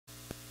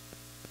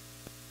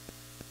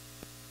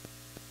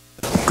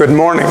Good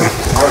morning.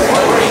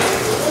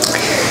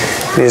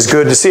 It is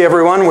good to see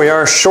everyone. We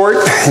are short.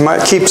 You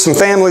might keep some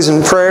families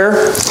in prayer.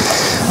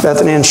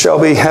 Bethany and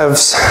Shelby have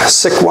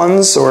sick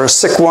ones or a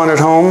sick one at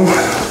home.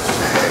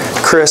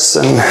 Chris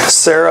and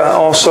Sarah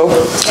also.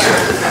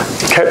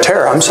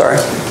 Tara, I'm sorry.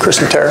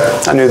 Chris and Tara.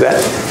 I knew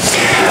that.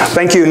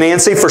 Thank you,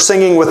 Nancy, for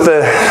singing with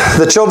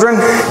the children.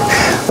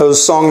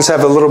 Those songs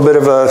have a little bit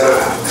of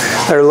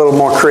they're a little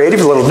more creative,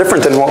 a little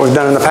different than what we've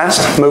done in the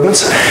past,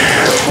 movements.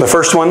 The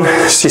first one,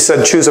 she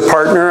said, choose a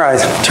partner. I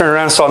turned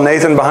around and saw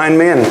Nathan behind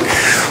me, and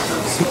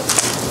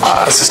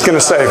I was just going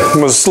to say,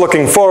 was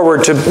looking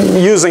forward to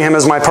using him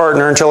as my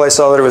partner until I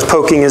saw that it was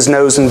poking his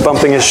nose and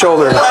bumping his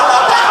shoulder.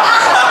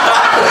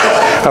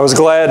 I was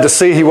glad to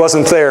see he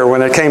wasn't there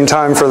when it came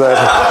time for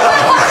that.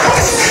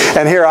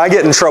 And here I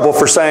get in trouble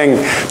for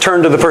saying,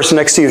 turn to the person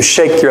next to you,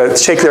 shake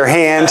their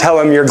hand, tell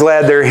them you're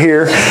glad they're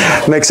here.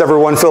 Makes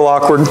everyone feel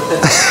awkward.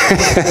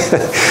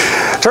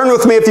 Turn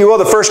with me, if you will,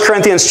 to 1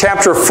 Corinthians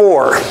chapter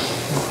 4.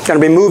 Going to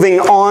be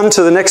moving on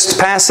to the next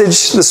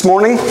passage this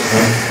morning.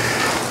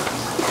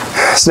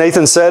 As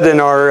Nathan said in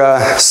our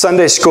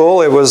Sunday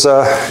school, it was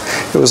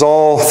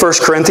all 1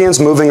 Corinthians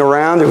moving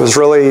around. It was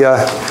really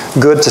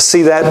good to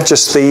see that,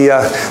 just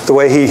the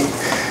way he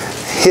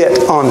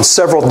hit on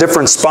several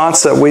different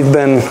spots that we've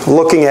been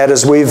looking at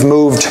as we've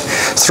moved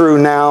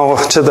through now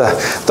to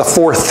the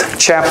fourth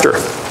chapter.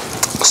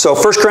 So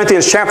 1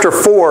 Corinthians chapter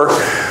 4,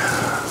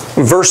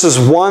 verses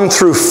 1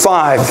 through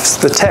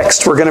 5, the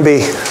text we're going to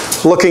be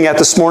looking at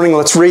this morning.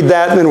 Let's read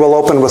that and then we'll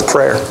open with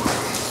prayer.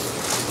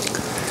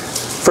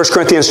 1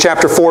 Corinthians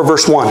chapter 4,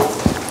 verse 1.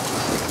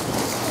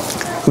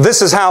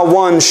 This is how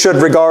one should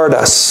regard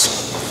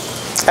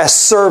us, as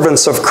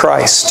servants of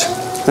Christ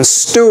and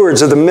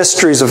stewards of the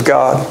mysteries of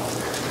God.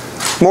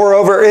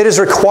 Moreover, it is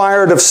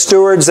required of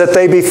stewards that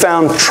they be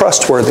found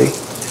trustworthy.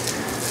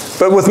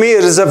 But with me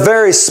it is a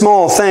very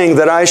small thing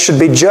that I should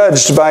be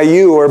judged by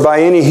you or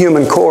by any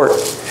human court.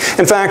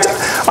 In fact,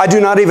 I do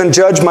not even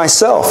judge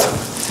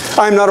myself.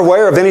 I am not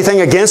aware of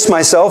anything against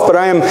myself, but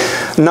I am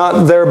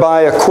not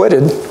thereby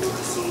acquitted.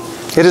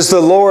 It is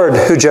the Lord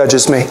who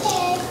judges me.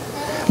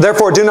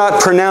 Therefore, do not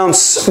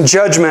pronounce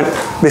judgment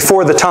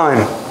before the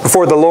time,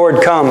 before the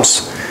Lord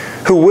comes,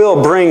 who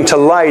will bring to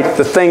light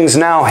the things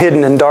now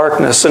hidden in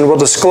darkness and will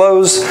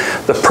disclose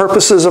the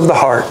purposes of the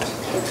heart.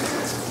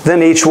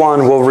 Then each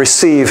one will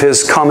receive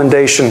his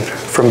commendation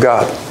from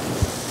God.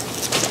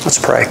 Let's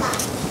pray.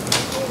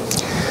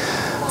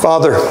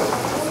 Father,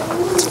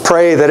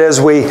 pray that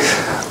as we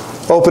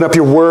open up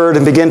your word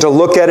and begin to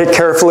look at it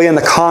carefully in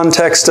the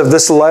context of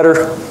this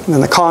letter,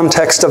 in the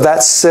context of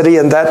that city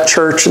and that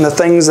church and the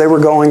things they were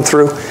going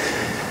through,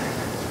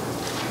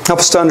 help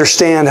us to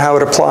understand how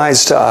it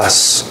applies to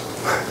us.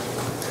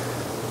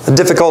 The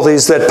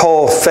difficulties that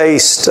Paul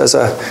faced as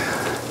a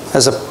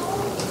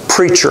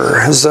preacher,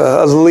 as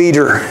a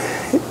leader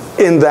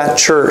in that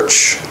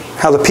church,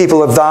 how the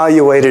people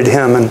evaluated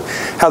him and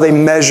how they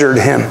measured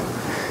him,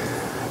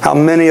 how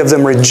many of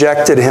them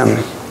rejected him.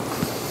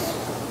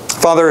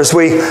 Father, as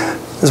we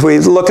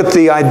look at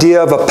the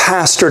idea of a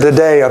pastor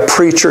today, a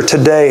preacher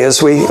today,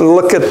 as we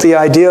look at the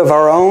idea of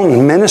our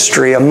own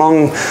ministry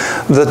among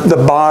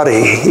the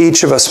body,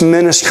 each of us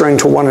ministering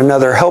to one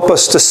another, help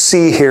us to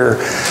see here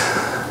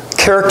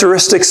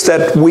characteristics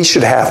that we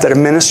should have, that a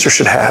minister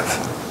should have.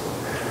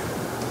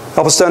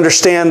 Help us to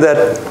understand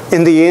that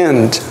in the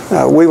end,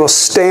 we will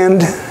stand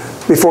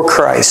before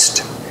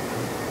Christ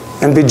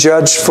and be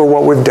judged for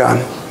what we've done.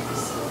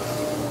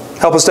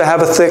 Help us to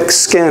have a thick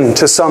skin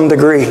to some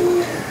degree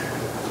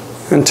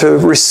and to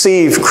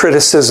receive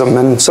criticism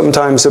and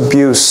sometimes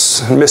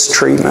abuse and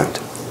mistreatment.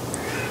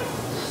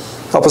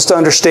 Help us to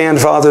understand,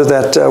 Father,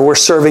 that we're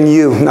serving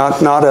you,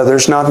 not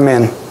others, not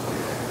men.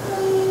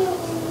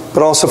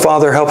 But also,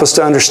 Father, help us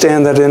to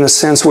understand that in a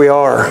sense we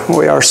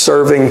are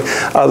serving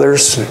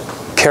others,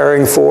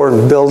 caring for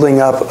and building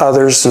up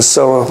others. And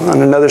so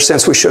in another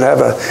sense we should have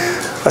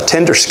a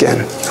tender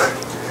skin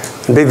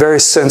and be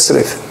very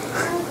sensitive.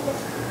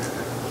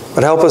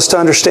 But help us to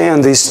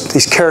understand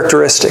these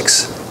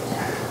characteristics.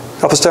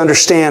 Help us to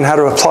understand how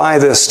to apply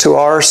this to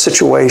our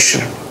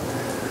situation.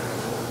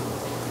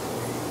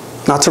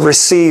 Not to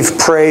receive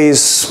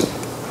praise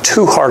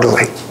too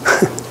heartily.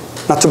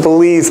 Not to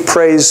believe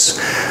praise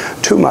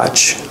too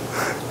much.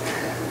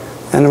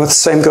 And the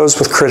same goes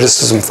with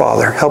criticism,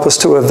 Father. Help us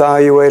to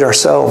evaluate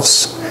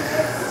ourselves.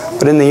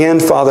 But in the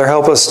end, Father,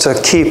 help us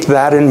to keep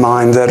that in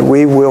mind, that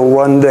we will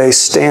one day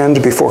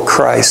stand before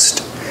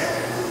Christ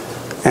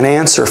and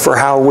answer for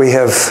how we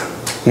have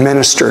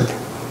ministered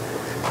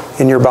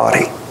in your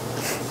body.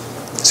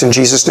 It's in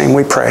Jesus' name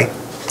we pray.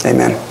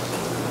 Amen.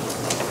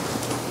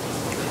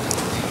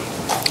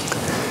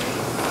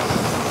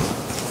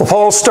 Well,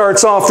 Paul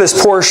starts off this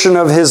portion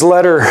of his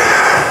letter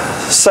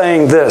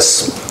saying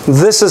this.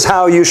 This is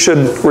how you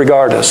should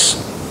regard us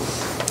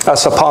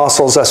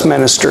apostles, us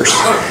ministers,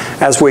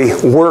 as we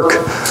work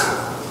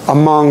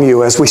among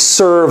you, as we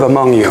serve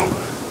among you.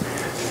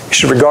 You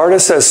should regard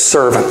us as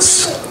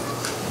servants,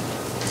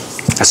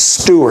 as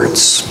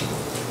stewards.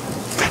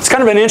 It's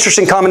kind of an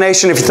interesting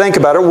combination if you think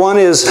about it. One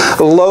is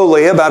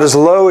lowly, about as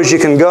low as you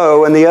can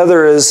go, and the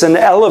other is an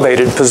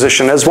elevated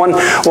position. As one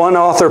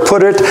author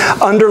put it,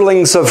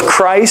 underlings of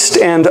Christ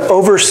and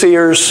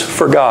overseers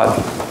for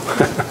God.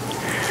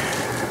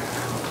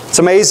 It's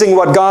amazing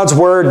what God's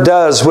Word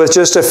does with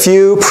just a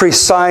few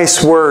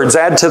precise words.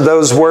 Add to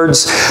those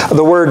words that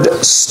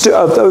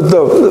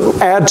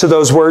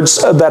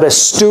a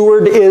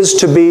steward is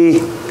to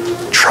be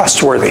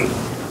trustworthy,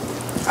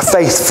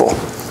 faithful.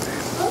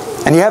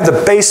 And you have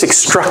the basic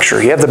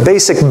structure, you have the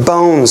basic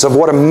bones of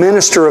what a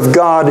minister of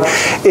God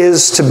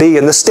is to be,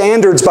 and the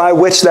standards by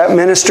which that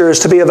minister is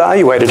to be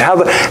evaluated, how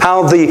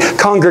the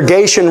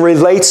congregation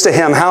relates to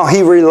him, how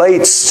he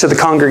relates to the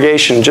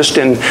congregation, just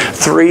in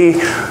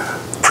 3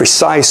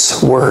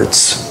 precise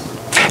words.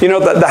 You know,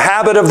 the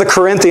habit of the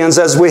Corinthians,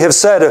 as we have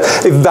said,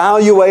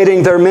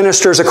 evaluating their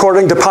ministers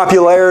according to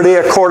popularity,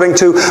 according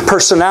to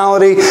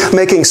personality,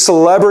 making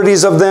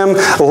celebrities of them,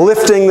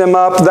 lifting them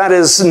up, that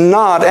is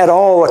not at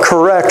all a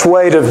correct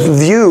way to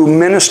view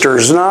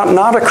ministers,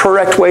 not a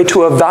correct way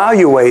to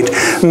evaluate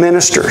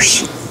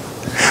ministers.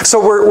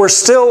 So we're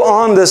still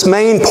on this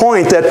main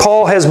point that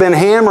Paul has been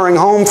hammering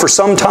home for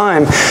some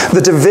time,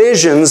 the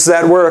divisions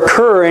that were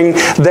occurring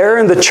there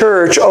in the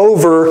church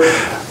over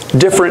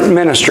different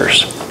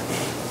ministers,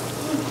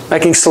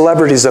 making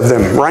celebrities of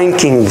them,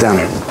 ranking them.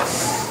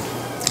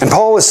 And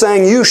Paul is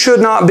saying you should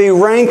not be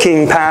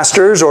ranking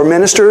pastors or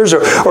ministers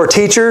or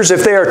teachers.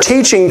 If they are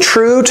teaching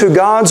true to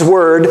God's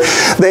Word,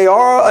 they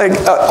are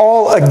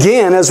all,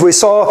 again, as we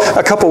saw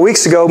a couple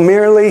weeks ago,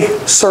 merely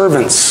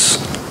servants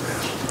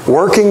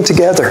working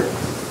together.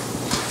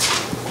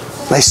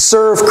 They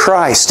serve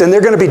Christ, and they're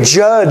going to be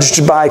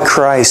judged by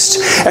Christ.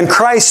 And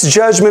Christ's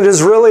judgment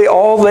is really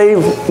all they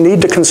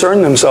need to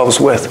concern themselves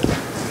with.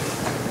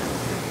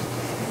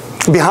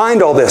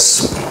 Behind all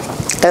this,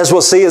 as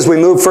we'll see as we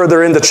move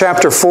further into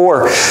chapter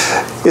 4,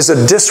 is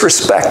a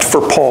disrespect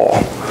for Paul.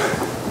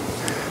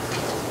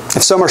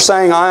 If some are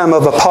saying, I am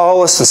of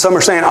Apollos, and some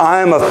are saying, I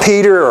am of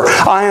Peter, or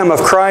I am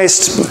of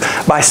Christ,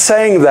 by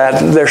saying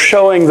that, they're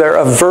showing their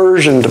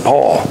aversion to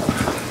Paul.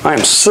 I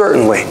am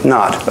certainly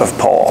not of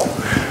Paul.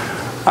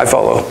 I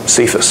follow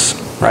Cephas,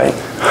 right?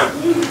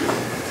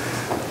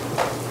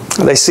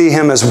 They see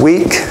him as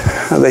weak.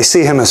 They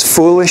see him as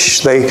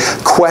foolish. They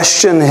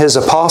question his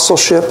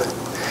apostleship.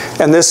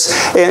 And this,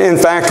 in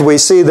fact, we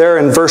see there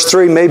in verse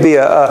 3 maybe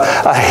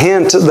a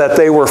hint that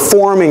they were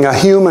forming a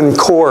human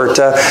court,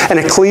 an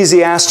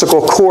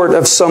ecclesiastical court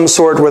of some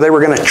sort where they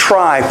were going to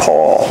try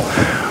Paul,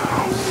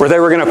 where they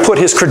were going to put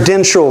his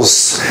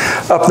credentials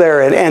up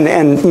there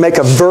and make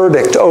a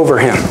verdict over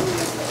him,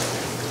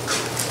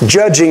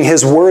 judging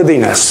his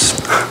worthiness.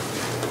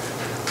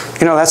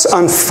 You know, that's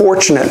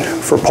unfortunate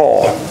for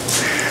Paul,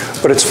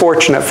 but it's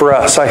fortunate for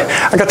us.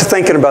 I got to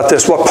thinking about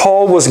this, what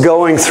Paul was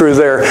going through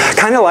there,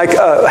 kind of like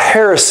a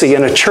heresy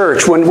in a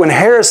church. When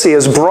heresy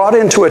is brought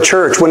into a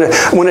church, when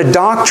a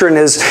doctrine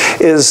is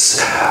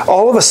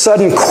all of a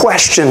sudden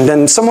questioned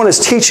and someone is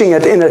teaching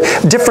it in a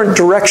different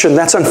direction,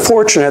 that's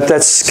unfortunate,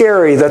 that's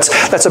scary,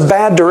 that's a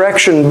bad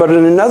direction, but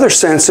in another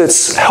sense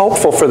it's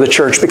helpful for the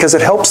church because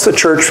it helps the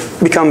church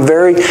become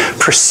very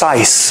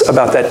precise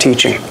about that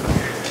teaching.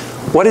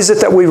 What is it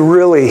that we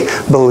really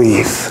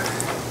believe?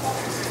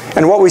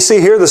 And what we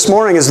see here this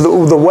morning is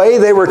the way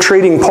they were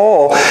treating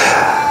Paul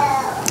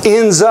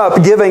ends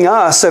up giving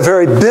us a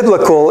very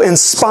biblical,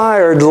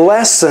 inspired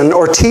lesson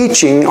or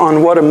teaching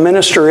on what a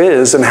minister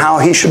is and how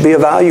he should be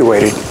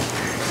evaluated,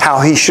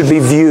 how he should be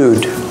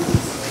viewed.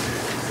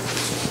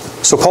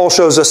 So Paul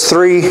shows us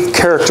 3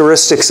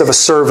 characteristics of a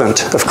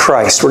servant of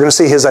Christ. We're going to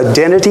see his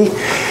identity,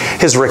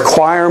 his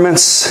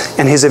requirements,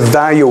 and his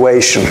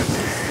evaluation.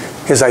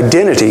 His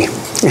identity,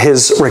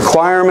 his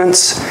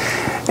requirements,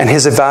 and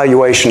his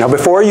evaluation. Now,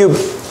 before you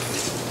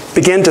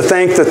begin to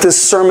think that this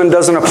sermon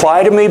doesn't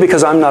apply to me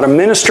because I'm not a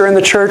minister in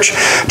the church,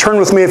 turn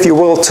with me, if you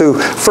will, to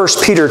 1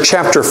 Peter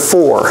chapter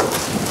 4.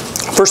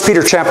 1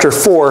 Peter chapter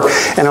 4,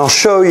 and I'll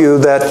show you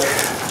that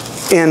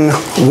in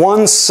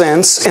one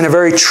sense, in a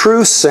very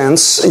true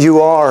sense, you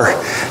are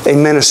a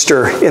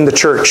minister in the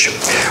church.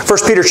 1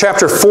 Peter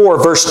chapter 4,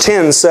 verse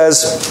 10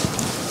 says,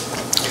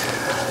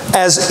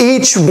 as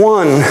each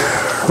one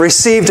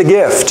received a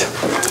gift,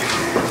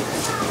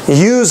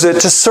 use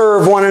it to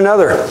serve one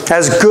another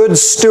as good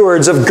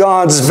stewards of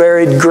God's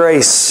varied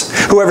grace.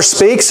 Whoever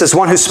speaks as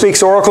one who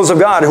speaks oracles of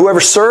God. Whoever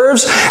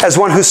serves as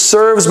one who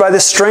serves by the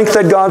strength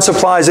that God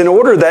supplies, in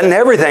order that in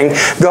everything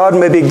God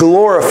may be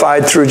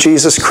glorified through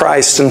Jesus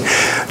Christ. And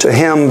to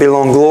Him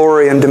belong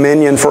glory and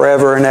dominion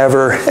forever and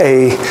ever.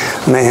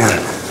 Amen.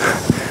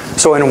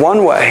 So in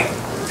one way,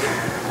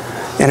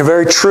 in a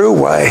very true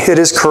way, it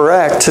is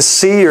correct to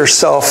see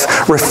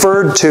yourself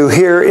referred to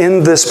here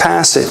in this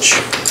passage.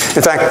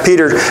 In fact,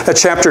 Peter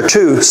chapter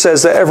 2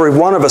 says that every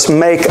one of us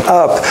make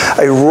up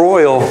a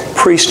royal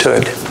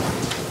priesthood.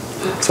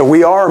 So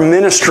we are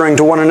ministering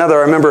to one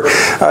another.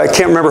 I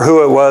can't remember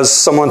who it was,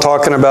 someone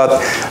talking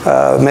about,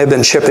 may have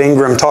been Chip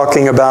Ingram,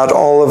 talking about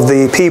all of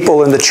the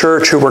people in the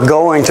church who were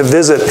going to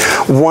visit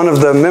one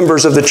of the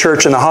members of the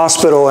church in the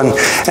hospital. And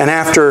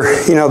after,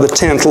 the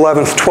 10th,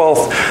 11th,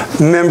 12th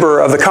member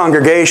of the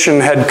congregation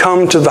had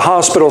come to the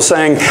hospital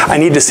saying, I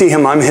need to see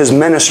him, I'm his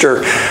minister,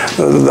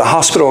 the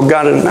hospital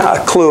got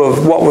a clue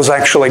of what was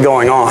actually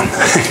going on.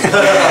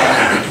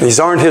 These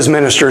aren't his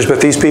ministers, but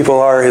these people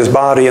are his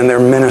body, and they're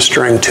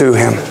ministering to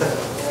him.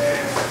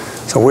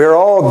 So we're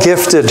all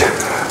gifted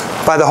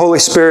by the Holy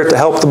Spirit to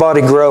help the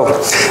body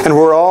grow. And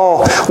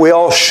we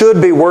all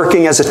should be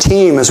working as a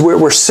team, as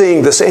we're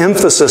seeing this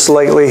emphasis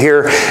lately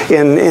here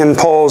in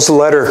Paul's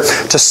letter,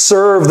 to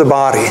serve the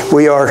body.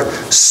 We are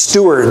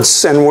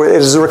stewards, and it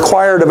is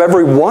required of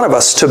every one of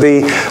us to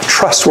be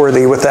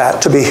trustworthy with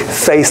that, to be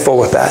faithful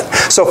with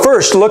that. So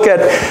first, look at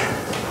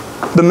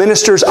the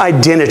minister's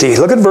identity.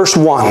 Look at verse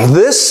 1.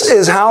 This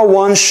is how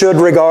one should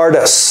regard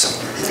us,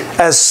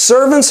 as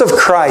servants of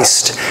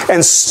Christ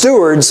and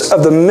stewards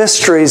of the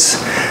mysteries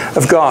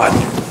of God.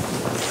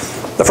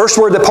 The first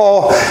word that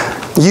Paul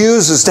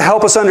uses to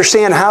help us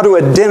understand how to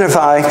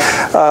identify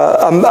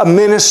a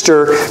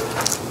minister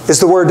is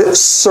the word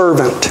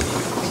servant.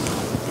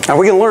 Now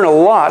we can learn a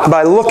lot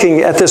by looking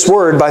at this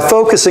word, by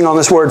focusing on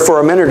this word for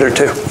a minute or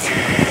two.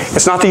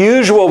 It's not the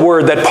usual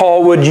word that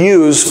Paul would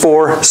use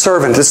for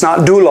servant. It's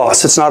not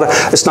doulos. It's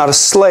not a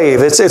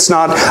slave. It's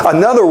not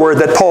another word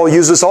that Paul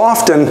uses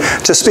often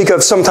to speak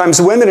of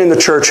sometimes women in the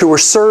church who were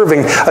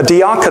serving, a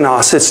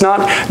diakonos. It's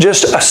not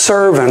just a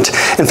servant.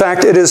 In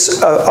fact, it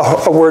is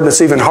a word that's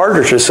even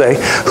harder to say.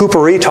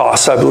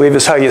 Huperitos, I believe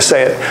is how you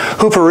say it.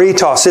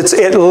 Huperitos.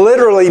 It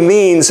literally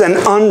means an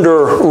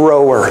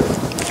under-rower.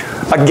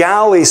 A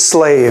galley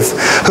slave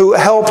who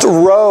helped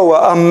row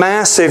a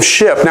massive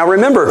ship. Now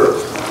remember,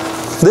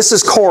 this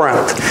is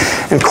Corinth,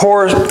 and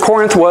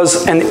Corinth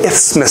was an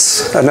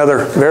isthmus,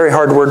 another very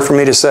hard word for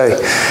me to say.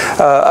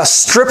 A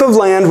strip of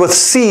land with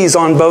seas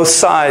on both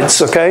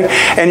sides, okay?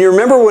 And you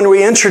remember when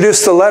we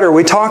introduced the letter,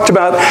 we talked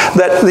about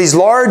that these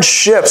large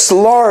ships,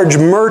 large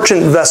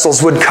merchant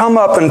vessels would come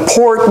up and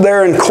port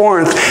there in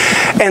Corinth,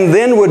 and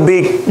then would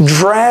be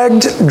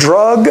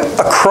drug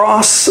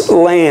across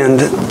land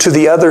to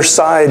the other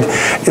side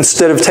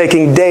instead of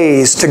taking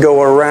days to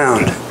go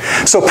around.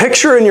 So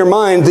picture in your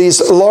mind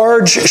these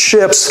large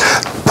ships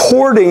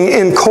porting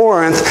in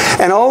Corinth,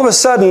 and all of a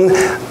sudden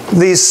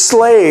these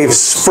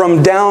slaves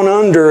from down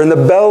under in the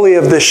belly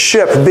of the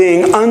ship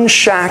being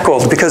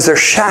unshackled, because they're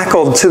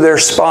shackled to their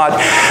spot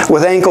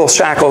with ankle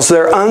shackles.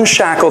 They're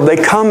unshackled. They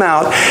come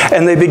out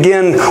and they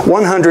begin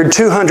 100,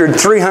 200,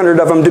 300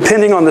 of them,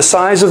 depending on the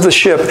size of the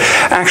ship,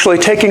 actually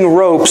taking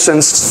ropes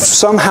and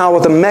somehow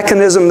with a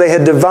mechanism they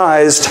had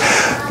devised,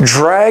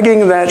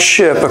 dragging that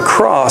ship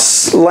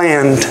across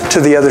land to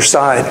the other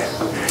side.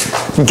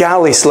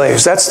 Galley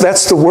slaves.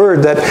 That's the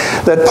word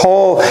that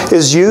Paul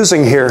is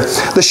using here.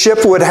 The ship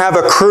would have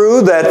a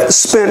crew that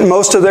spent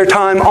most of their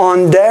time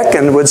on deck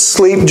and would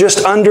sleep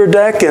just under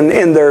deck and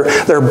in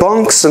their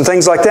bunks and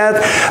things like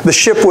that. The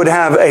ship would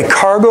have a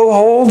cargo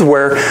hold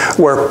where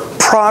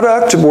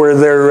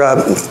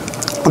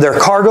their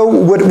cargo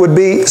would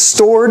be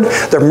stored,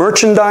 their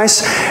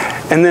merchandise,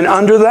 and then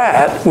under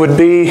that would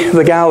be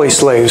the galley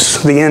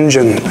slaves, the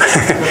engine,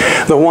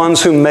 the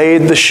ones who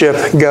made the ship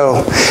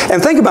go.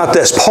 And think about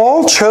this.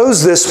 Paul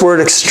chose this word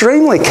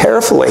extremely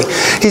carefully.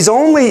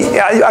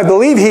 I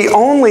believe he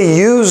only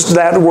used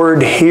that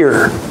word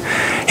here.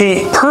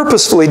 He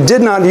purposefully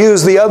did not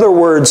use the other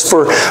words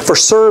for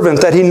servant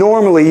that he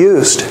normally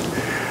used.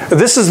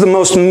 This is the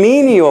most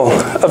menial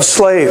of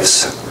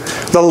slaves.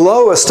 The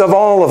lowest of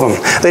all of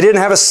them. They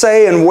didn't have a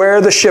say in where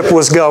the ship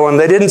was going.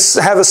 They didn't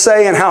have a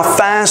say in how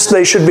fast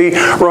they should be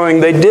rowing.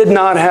 They did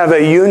not have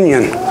a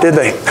union, did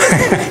they?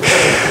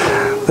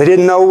 They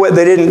didn't know what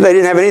they didn't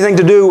have anything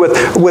to do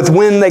with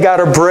when they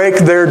got a break.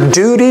 Their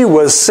duty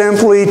was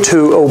simply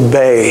to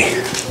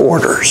obey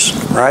orders,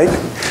 right?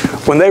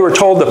 When they were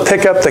told to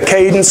pick up the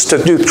cadence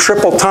to do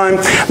triple time,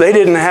 they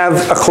didn't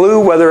have a clue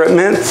whether it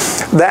meant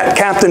that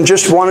captain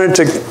just wanted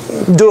to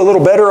do a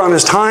little better on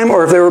his time,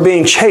 or if they were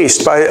being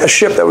chased by a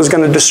ship that was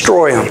going to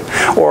destroy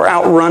them, or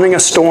outrunning a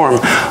storm.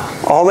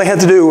 All they had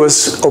to do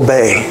was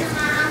obey.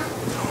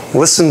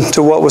 Listen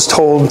to what was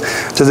told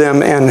to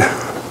them and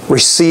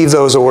receive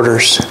those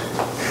orders.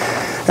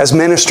 As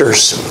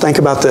ministers, think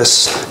about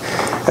this.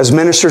 As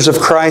ministers of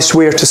Christ,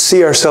 we are to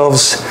see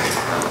ourselves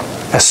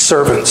as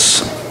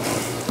servants.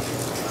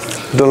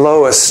 The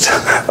lowest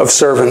of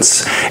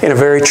servants, in a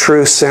very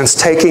true sense,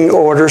 taking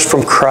orders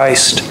from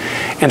Christ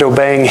and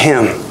obeying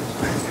Him.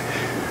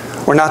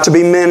 We're not to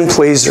be men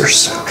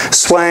pleasers,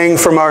 swaying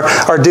from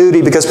our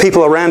duty because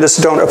people around us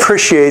don't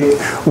appreciate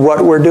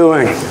what we're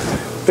doing,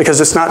 because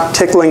it's not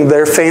tickling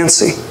their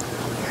fancy.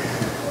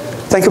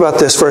 Think about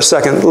this for a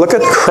second. Look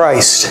at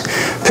Christ.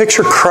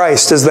 Picture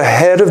Christ as the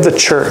head of the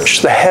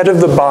church, the head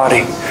of the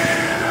body,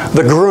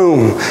 the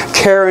groom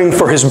caring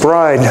for his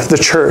bride, the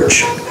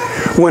church.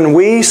 When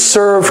we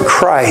serve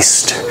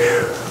Christ,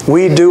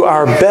 we do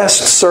our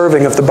best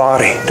serving of the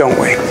body, don't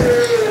we?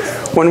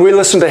 when we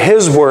listen to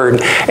His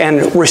Word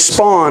and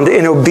respond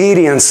in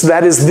obedience,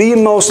 that is the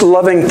most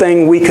loving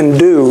thing we can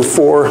do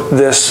for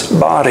this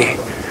body,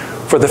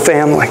 for the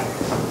family.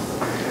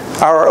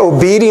 Our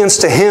obedience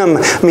to Him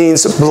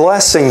means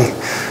blessing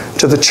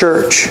to the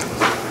church.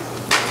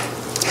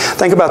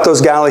 Think about those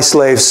galley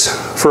slaves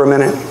for a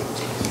minute.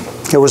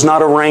 There was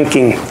not a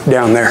ranking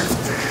down there.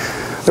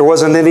 There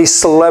wasn't any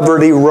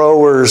celebrity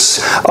rowers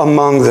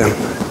among them.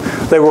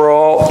 They were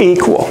all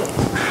equal.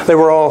 They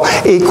were all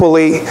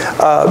equally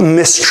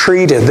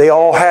mistreated. They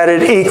all had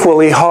it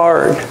equally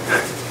hard.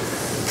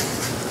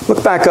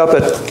 Look back up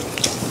at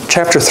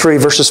chapter 3,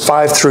 verses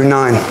 5 through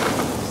 9.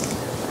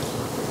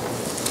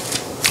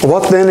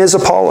 What then is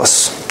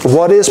Apollos?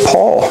 What is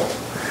Paul?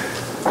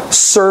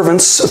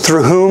 Servants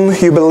through whom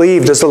you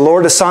believed, as the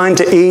Lord assigned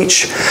to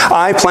each.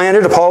 I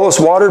planted, Apollos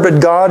watered, but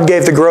God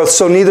gave the growth.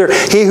 So neither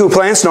he who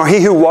plants nor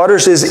he who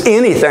waters is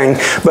anything,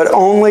 but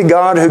only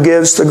God who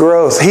gives the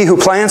growth. He who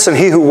plants and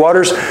he who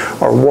waters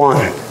are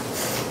one,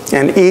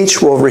 and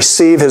each will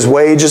receive his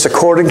wages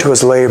according to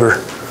his labor.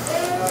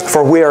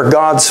 For we are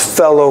God's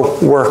fellow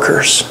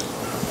workers.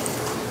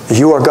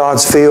 You are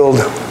God's field,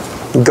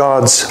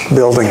 God's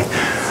building.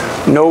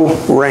 No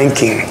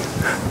ranking.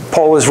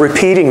 Paul is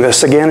repeating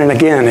this again and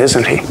again,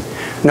 isn't he?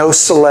 No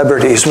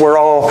celebrities. We're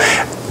all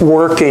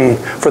working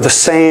for the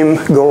same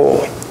goal,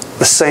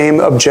 the same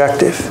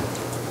objective.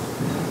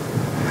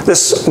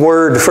 This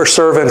word for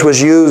servant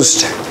was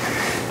used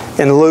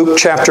in Luke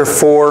chapter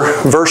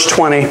 4, verse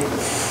 20.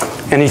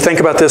 And you think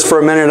about this for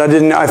a minute.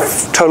 I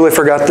totally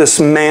forgot this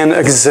man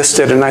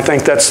existed, and I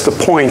think that's the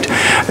point.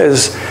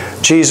 As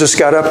Jesus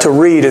got up to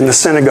read in the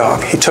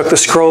synagogue, he took the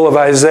scroll of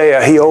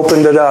Isaiah, he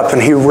opened it up,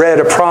 and he read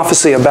a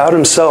prophecy about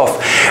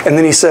himself. And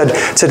then he said,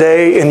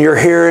 "Today in your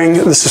hearing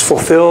this is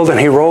fulfilled." And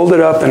he rolled it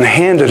up and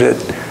handed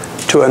it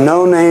to a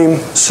no-name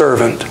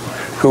servant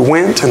who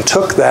went and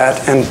took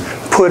that and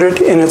put it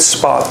in its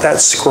spot,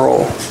 that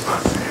scroll.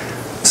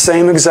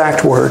 Same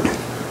exact word.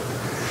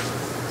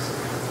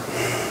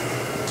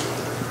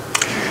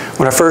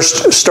 When I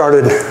first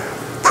started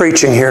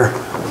preaching here,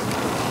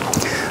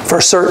 for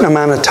a certain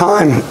amount of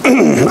time,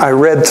 I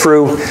read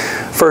through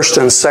 1st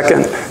and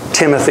 2nd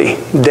Timothy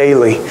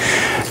daily.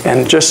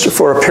 And just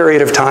for a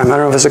period of time, I don't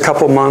know if it was a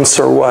couple months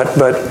or what,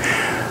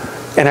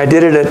 and I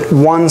did it at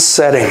one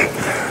setting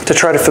to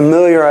try to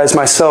familiarize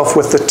myself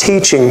with the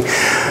teaching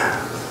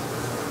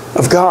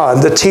of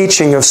God, the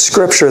teaching of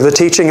Scripture, the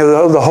teaching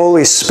of the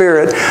Holy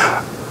Spirit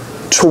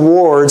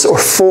towards or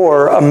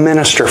for a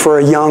minister, for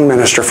a young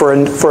minister, for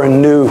a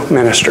new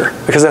minister.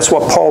 Because that's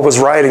what Paul was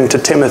writing to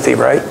Timothy,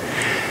 right?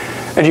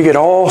 And you get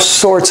all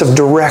sorts of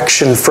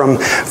direction from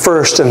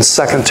 1st and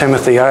 2nd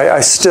Timothy. I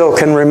still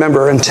can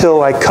remember,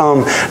 until I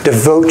come,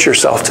 devote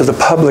yourself to the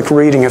public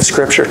reading of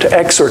Scripture, to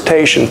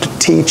exhortation, to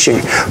teaching.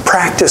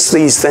 Practice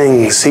these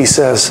things, he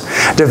says.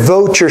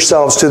 Devote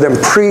yourselves to them.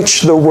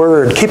 Preach the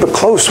Word. Keep a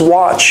close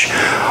watch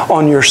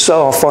on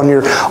yourself, on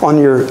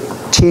your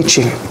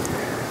teaching.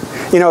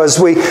 You know, as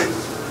we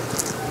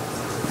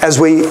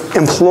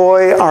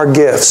employ our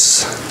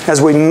gifts, as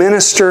we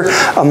minister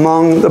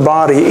among the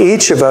body,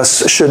 each of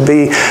us should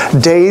be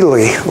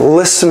daily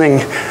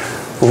listening,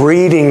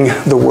 reading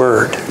the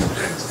Word,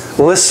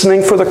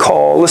 listening for the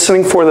call,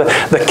 listening for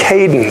the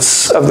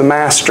cadence of the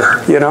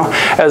Master. You know,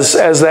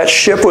 as that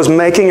ship was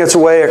making its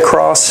way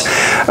across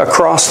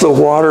the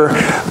water,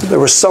 there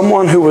was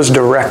someone who was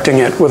directing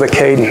it with a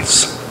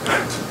cadence.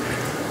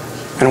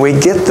 And we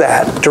get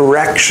that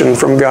direction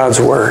from God's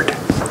Word.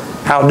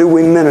 How do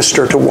we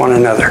minister to one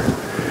another?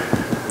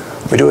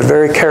 We do it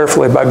very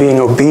carefully by being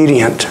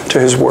obedient to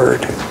His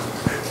Word.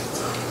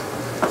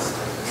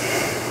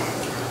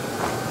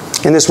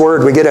 In this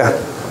Word, we get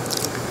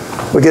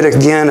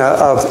again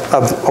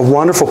a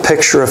wonderful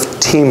picture of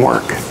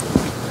teamwork.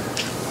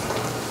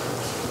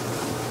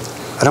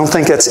 I don't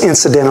think that's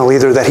incidental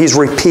either, that he's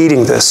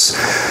repeating this.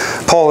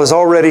 Paul has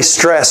already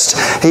stressed,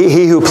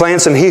 he who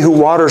plants and he who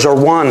waters are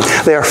one.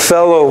 They are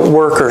fellow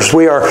workers.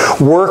 We are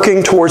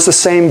working towards the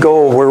same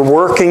goal. We're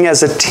working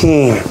as a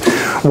team,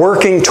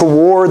 working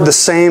toward the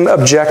same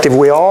objective.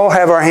 We all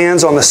have our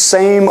hands on the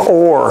same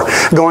oar,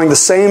 going the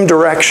same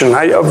direction.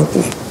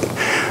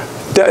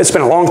 It's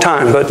been a long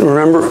time, but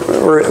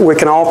remember, we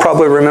can all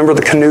probably remember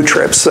the canoe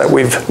trips that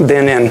we've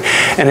been in.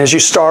 And as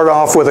you start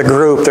off with a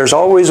group, there's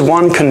always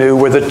one canoe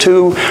where the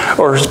 2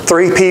 or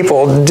 3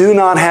 people do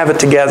not have it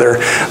together,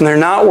 and they're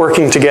not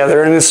working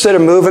together. And instead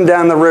of moving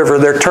down the river,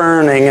 they're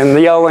turning and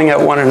yelling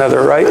at one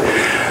another, right?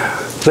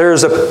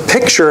 There's a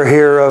picture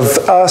here of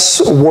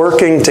us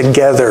working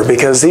together,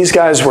 because these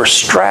guys were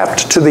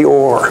strapped to the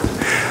oar.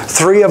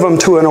 3 of them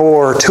to an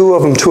oar, 2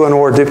 of them to an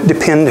oar,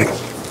 depending.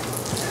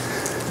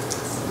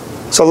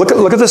 So look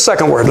at the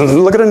second word.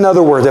 Look at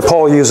another word that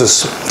Paul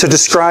uses to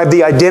describe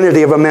the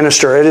identity of a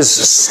minister. It is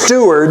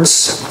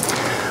stewards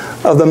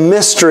of the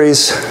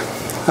mysteries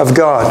of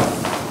God.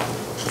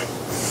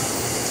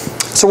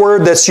 It's a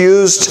word that's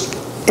used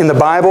in the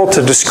Bible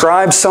to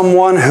describe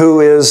someone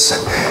who is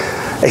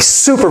a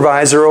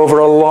supervisor over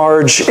a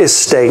large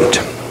estate.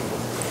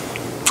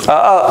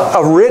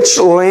 A rich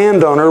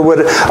landowner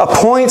would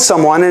appoint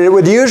someone, and it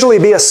would usually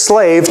be a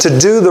slave, to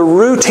do the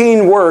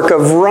routine work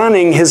of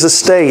running his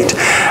estate,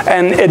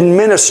 an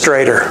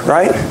administrator,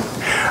 right?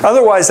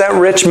 Otherwise, that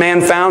rich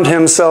man found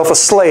himself a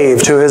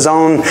slave to his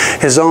own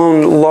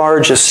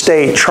large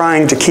estate,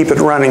 trying to keep it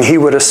running. He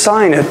would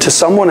assign it to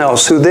someone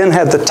else who then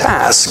had the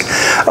task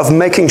of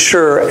making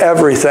sure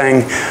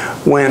everything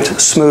went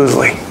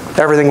smoothly.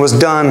 Everything was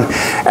done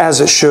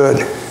as it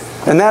should.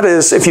 And that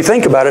is, if you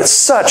think about it,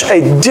 such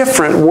a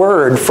different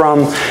word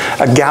from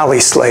a galley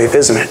slave,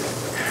 isn't it?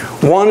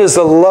 One is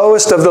the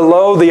lowest of the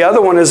low. The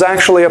other one is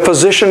actually a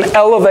position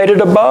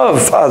elevated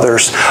above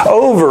others,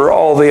 over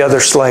all the other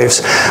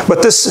slaves.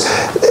 But this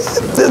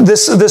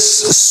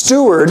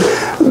steward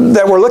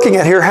that we're looking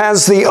at here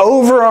has the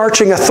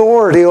overarching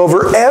authority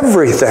over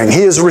everything.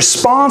 He is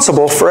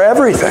responsible for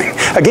everything.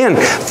 Again,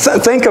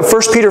 think of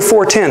 1 Peter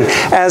 4:10.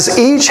 As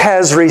each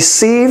has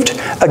received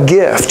a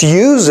gift,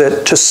 use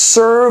it to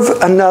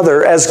serve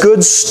another as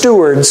good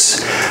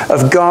stewards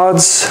of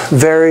God's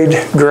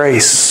varied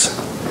grace.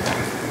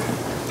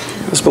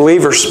 As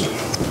believers,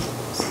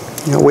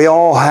 we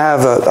all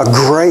have a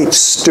great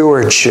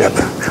stewardship.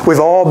 We've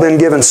all been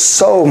given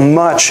so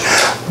much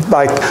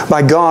by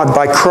God,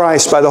 by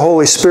Christ, by the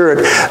Holy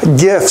Spirit,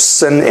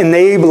 gifts and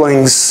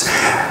enablings,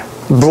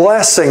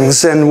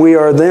 blessings, and we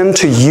are then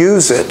to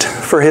use it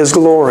for His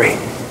glory.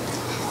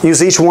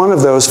 Use each one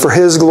of those for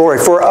His glory,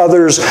 for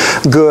others'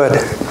 good.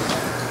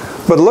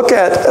 But look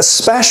at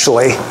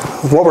especially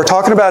what we're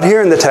talking about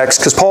here in the text,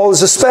 because Paul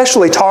is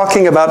especially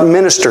talking about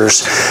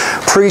ministers,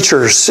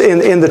 preachers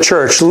in the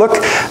church.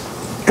 Look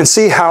and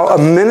see how a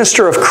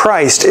minister of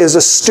Christ is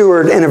a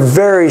steward in a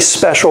very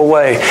special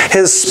way.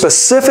 His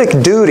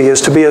specific duty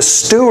is to be a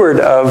steward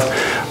of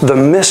the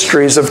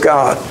mysteries of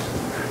God.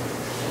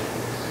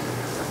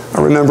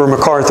 I remember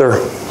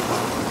MacArthur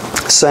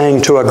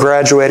saying to a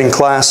graduating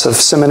class of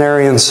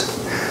seminarians,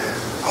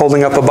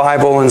 holding up a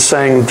Bible and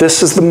saying,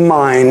 "This is the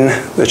mine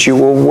that you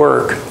will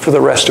work for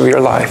the rest of your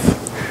life.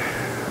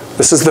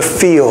 This is the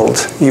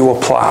field you will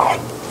plow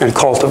and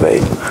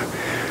cultivate.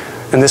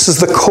 And this is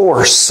the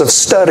course of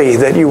study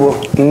that you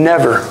will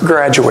never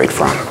graduate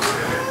from."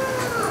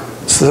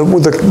 So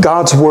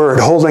God's Word,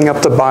 holding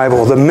up the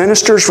Bible. The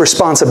minister's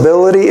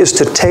responsibility is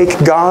to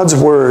take God's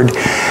Word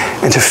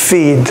and to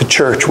feed the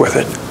church with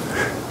it.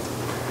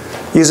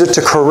 Use it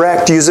to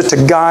correct, use it to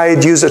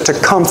guide, use it to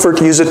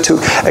comfort, use it to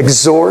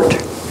exhort.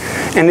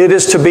 And it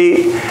is to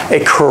be a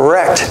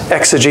correct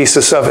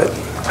exegesis of it.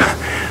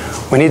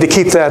 We need to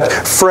keep that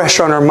fresh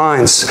on our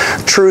minds.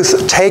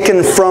 Truth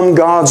taken from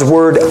God's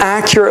Word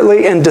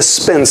accurately and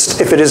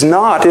dispensed. If it is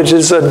not, it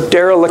is a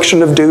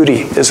dereliction of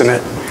duty, isn't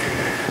it?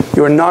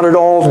 You are not at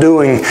all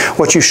doing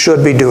what you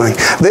should be doing.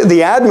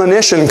 The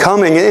admonition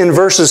coming in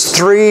verses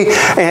 3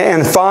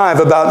 and 5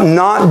 about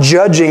not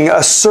judging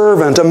a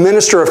servant, a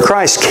minister of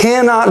Christ,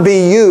 cannot be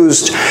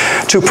used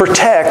to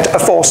protect a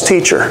false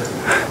teacher.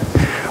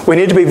 We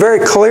need to be very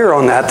clear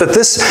on that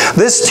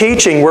this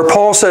teaching where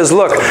Paul says,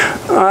 look,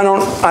 I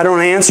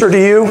don't answer to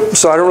you,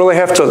 so I don't really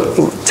have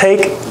to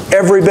take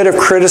every bit of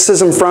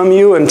criticism from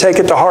you and take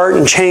it to heart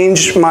and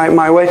change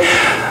my way.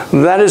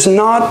 That is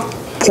not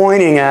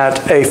pointing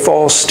at a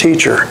false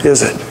teacher,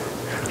 is it?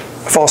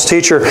 A false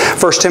teacher.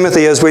 1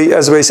 Timothy,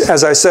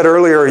 as I said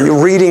earlier,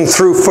 reading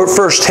through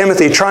 1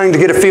 Timothy, trying to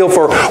get a feel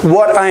for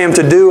what I am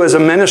to do as a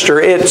minister,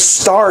 it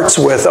starts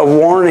with a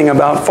warning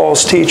about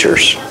false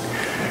teachers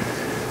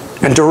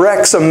and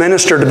directs a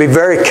minister to be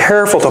very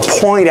careful to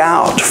point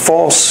out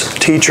false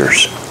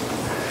teachers.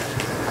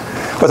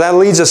 But that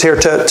leads us here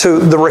to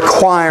the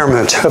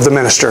requirement of the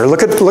minister.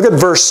 Look at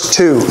verse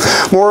 2.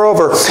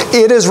 Moreover,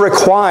 it is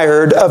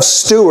required of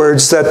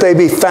stewards that they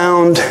be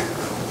found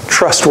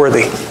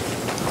trustworthy.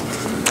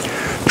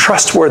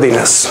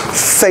 Trustworthiness,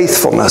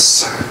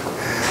 faithfulness.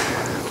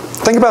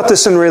 Think about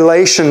this in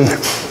relation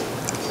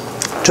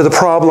to the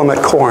problem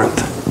at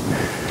Corinth.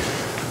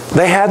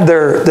 They had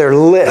their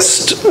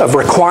list of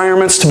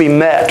requirements to be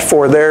met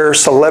for their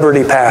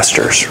celebrity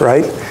pastors,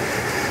 right?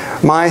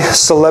 My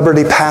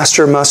celebrity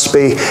pastor must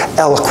be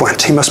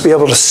eloquent. He must be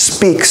able to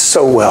speak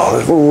so well.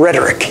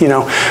 Rhetoric,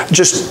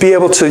 just be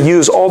able to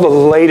use all the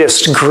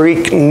latest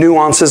Greek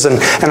nuances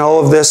and all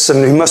of this.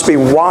 And he must be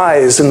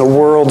wise in the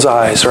world's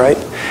eyes, right?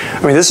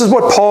 I mean, this is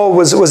what Paul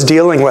was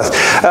dealing with.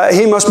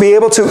 He must be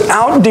able to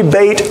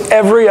out-debate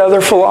every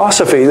other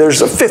philosophy.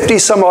 There's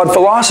 50-some-odd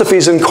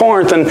philosophies in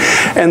Corinth,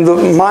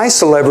 and my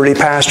celebrity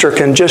pastor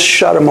can just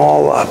shut them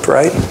all up,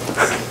 right?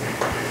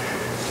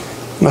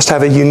 Must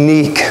have a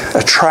unique,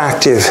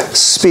 attractive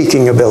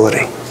speaking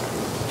ability.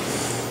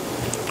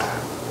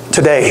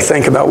 Today,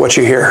 think about what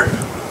you hear.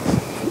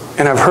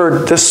 And I've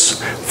heard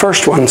this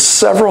first one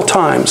several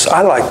times.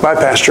 I like my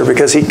pastor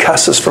because he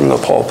cusses from the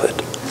pulpit.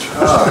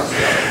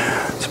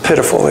 It's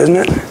pitiful, isn't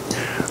it?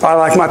 I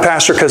like my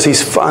pastor because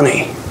he's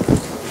funny.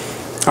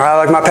 Or I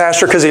like my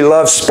pastor because he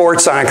loves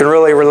sports and I can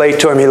really relate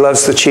to him. He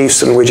loves the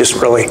Chiefs and we just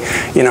really,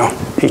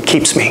 he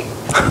keeps me.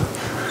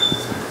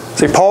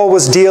 See, Paul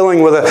was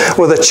dealing with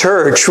a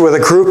church, with a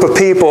group of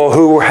people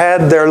who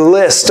had their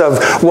list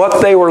of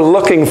what they were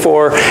looking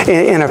for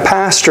in a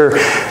pastor.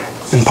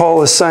 And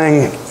Paul is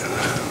saying,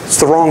 it's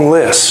the wrong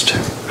list.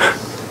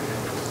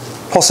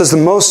 Paul says the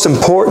most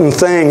important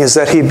thing is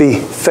that he be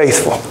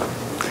faithful.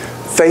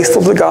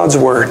 Faithful to God's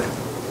Word.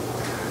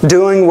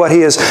 Doing what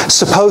he is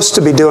supposed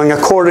to be doing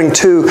according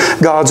to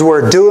God's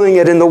Word. Doing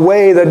it in the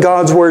way that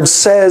God's Word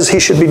says he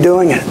should be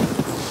doing it.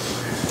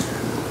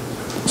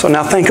 So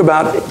now think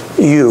about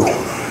you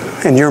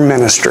and your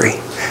ministry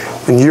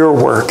and your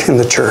work in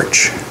the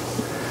church.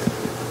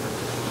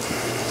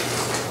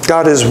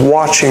 God is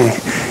watching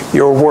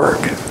your work.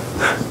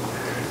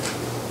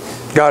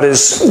 God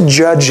is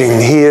judging.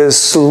 He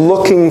is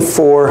looking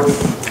for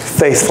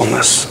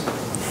faithfulness.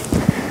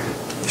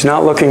 He's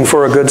not looking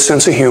for a good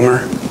sense of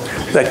humor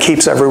that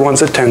keeps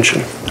everyone's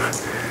attention.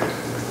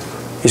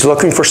 He's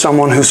looking for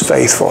someone who's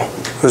faithful,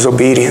 who's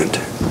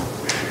obedient.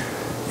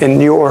 In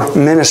your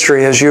ministry,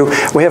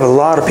 we have a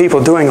lot of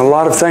people doing a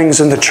lot of things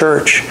in the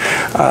church.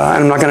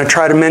 I'm not going to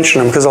try to mention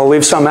them because I'll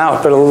leave some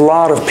out, but a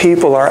lot of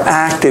people are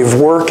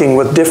active, working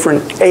with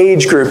different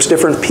age groups,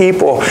 different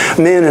people,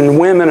 men and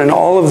women, and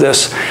all of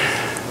this.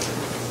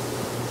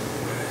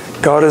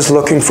 God is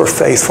looking for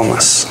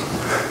faithfulness.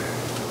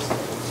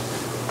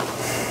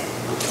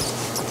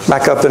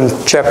 Back up in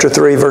chapter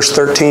 3, verse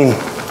 13.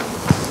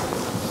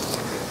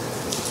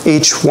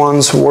 Each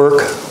one's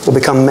work will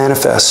become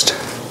manifest,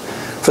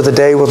 for the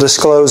day will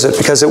disclose it,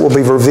 because it will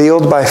be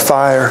revealed by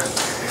fire,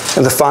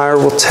 and the fire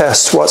will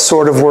test what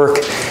sort of work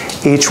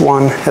each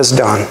one has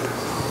done.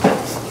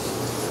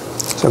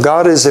 So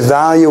God is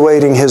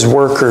evaluating His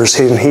workers,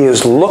 and He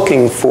is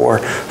looking for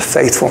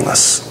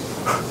faithfulness.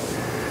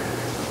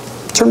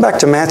 Turn back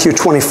to Matthew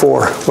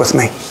 24 with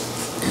me.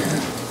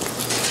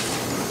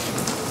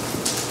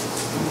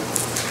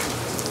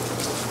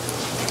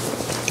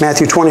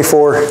 Matthew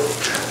 24,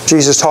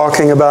 Jesus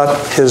talking about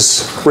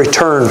His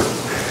return,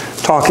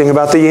 talking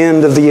about the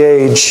end of the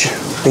age,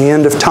 the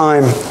end of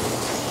time.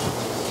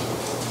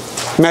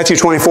 Matthew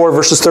 24,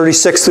 verses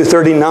 36 through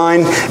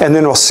 39, and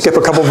then we'll skip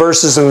a couple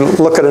verses and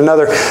look at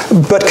another.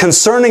 But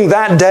concerning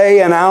that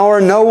day and hour,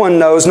 no one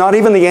knows, not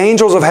even the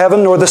angels of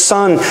heaven nor the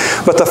Son,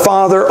 but the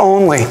Father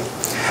only.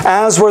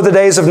 As were the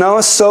days of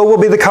Noah, so will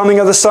be the coming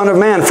of the Son of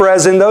Man. For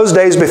as in those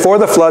days before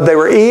the flood, they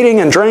were eating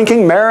and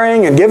drinking,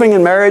 marrying and giving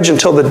in marriage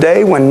until the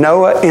day when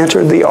Noah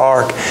entered the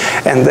ark.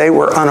 And they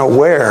were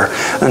unaware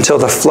until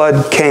the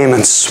flood came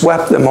and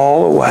swept them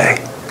all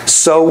away.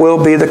 So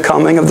will be the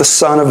coming of the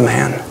Son of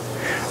Man.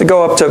 They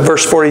go up to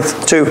verse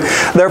 42.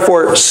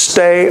 Therefore,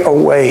 stay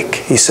awake,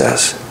 he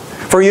says.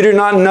 For you do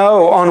not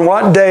know on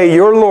what day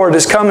your Lord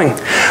is coming.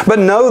 But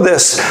know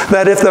this,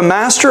 that if the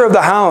master of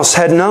the house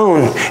had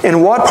known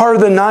in what part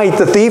of the night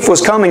the thief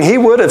was coming, he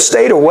would have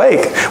stayed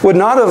awake, would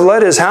not have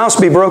let his house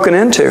be broken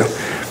into.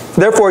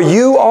 Therefore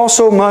you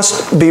also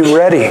must be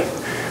ready,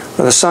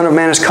 for the Son of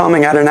Man is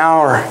coming at an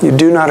hour you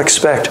do not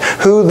expect.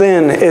 Who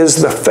then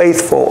is the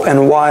faithful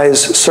and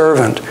wise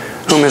servant,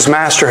 whom his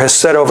master has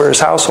set over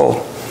his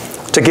household,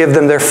 to give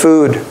them their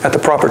food at the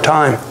proper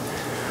time?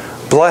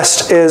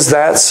 Blessed is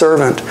that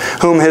servant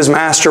whom his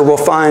master will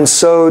find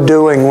so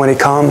doing when he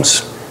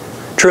comes.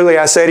 Truly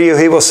I say to you,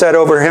 he will set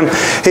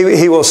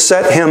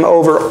him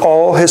over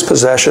all his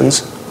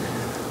possessions.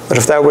 But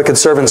if that wicked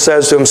servant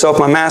says to himself,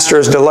 my master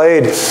is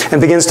delayed,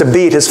 and begins to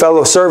beat his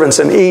fellow servants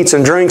and eats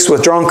and drinks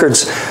with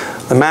drunkards,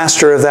 the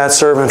master of that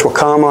servant will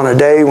come on a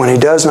day when he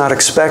does not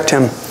expect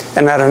him,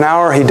 and at an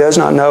hour he does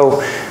not know,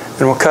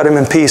 and will cut him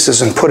in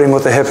pieces and put him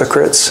with the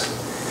hypocrites.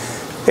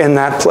 In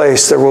that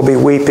place there will be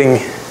weeping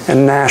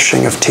and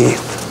gnashing of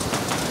teeth.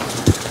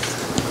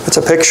 It's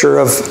a picture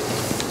of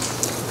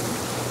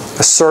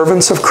the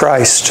servants of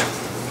Christ.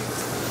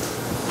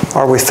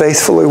 Are we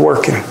faithfully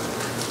working?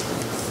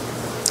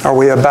 Are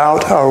we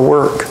about our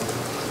work?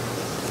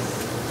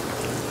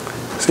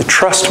 See,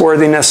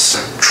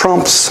 trustworthiness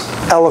trumps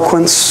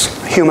eloquence,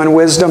 human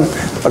wisdom,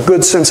 a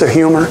good sense of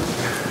humor.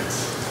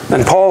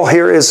 And Paul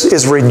here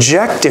is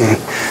rejecting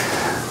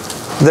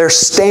their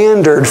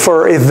standard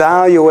for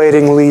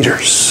evaluating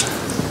leaders.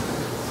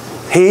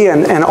 He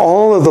and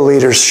all of the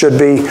leaders should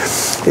be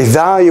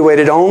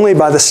evaluated only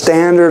by the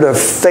standard of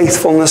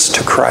faithfulness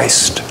to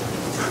Christ.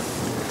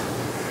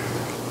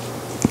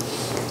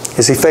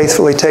 Is he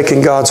faithfully taking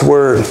God's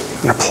Word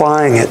and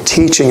applying it,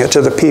 teaching it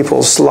to the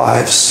people's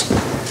lives?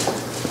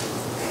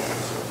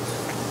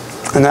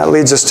 And that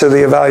leads us to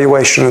the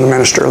evaluation of the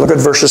minister. Look at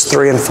verses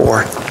 3 and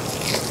 4.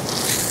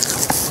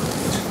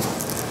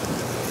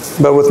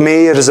 But with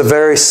me it is a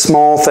very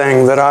small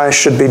thing that I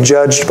should be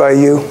judged by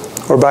you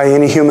or by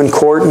any human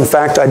court. In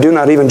fact, I do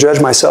not even judge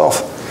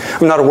myself.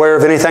 I'm not aware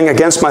of anything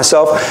against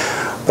myself,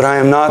 but I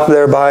am not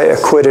thereby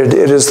acquitted.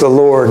 It is the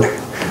Lord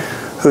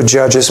who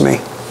judges me.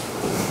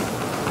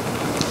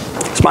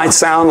 This might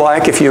sound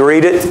like, if you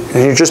read it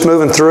and you're just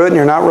moving through it and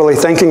you're not really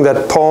thinking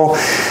that Paul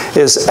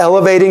is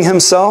elevating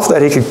himself,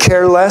 that he could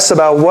care less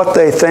about what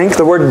they think.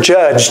 The word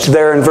judged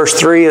there in verse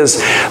 3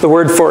 is the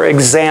word for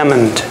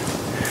examined.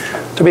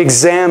 to be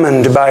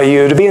examined by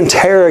you, to be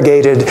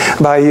interrogated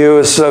by you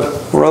is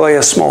really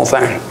a small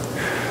thing.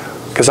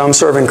 Because I'm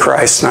serving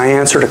Christ and I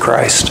answer to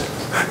Christ.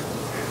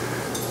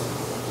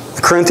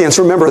 The Corinthians,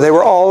 remember, they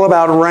were all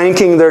about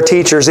ranking their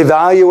teachers,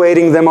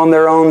 evaluating them on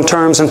their own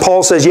terms. And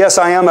Paul says, yes,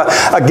 I am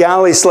a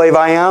galley slave.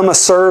 I am a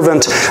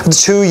servant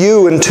to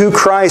you and to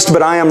Christ,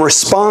 but I am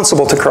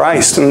responsible to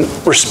Christ and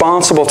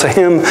responsible to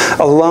Him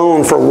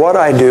alone for what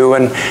I do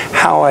and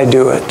how I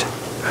do it.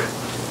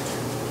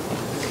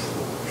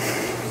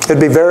 It'd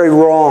be very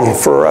wrong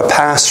for a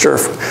pastor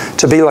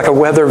to be like a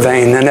weather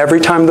vane, and every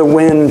time the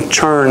wind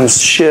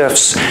turns,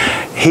 shifts,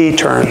 he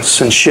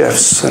turns and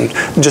shifts and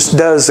just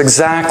does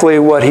exactly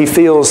what he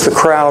feels the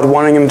crowd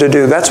wanting him to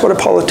do. That's what a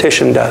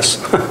politician does.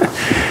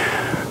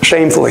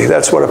 Shamefully,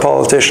 that's what a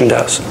politician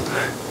does.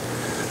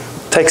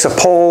 Takes a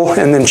poll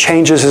and then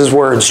changes his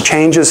words,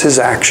 changes his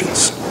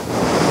actions.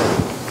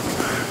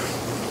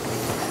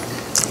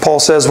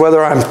 Paul says,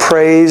 whether I'm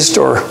praised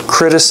or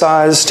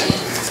criticized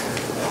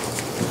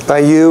by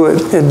you,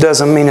 it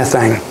doesn't mean a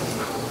thing.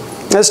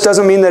 This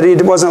doesn't mean that he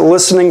wasn't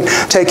listening,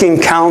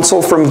 taking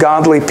counsel from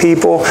godly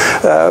people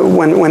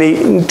when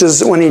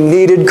he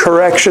needed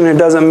correction. It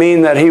doesn't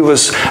mean that he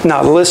was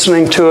not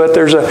listening to it.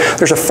 There's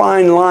a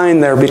fine line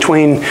there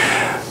between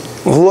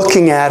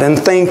looking at and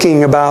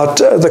thinking about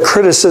the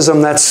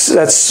criticism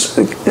that's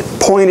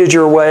pointed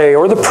your way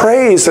or the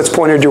praise that's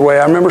pointed your way.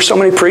 I remember so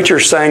many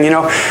preachers saying,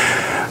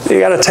 you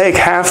got to take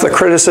half the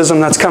criticism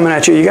that's coming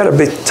at you. You got to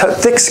be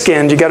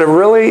thick-skinned. You got to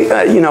really,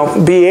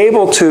 be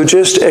able to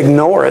just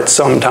ignore it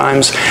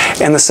sometimes.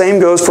 And the same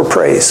goes for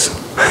praise.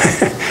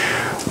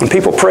 When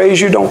people praise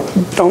you,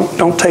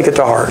 don't take it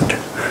to heart.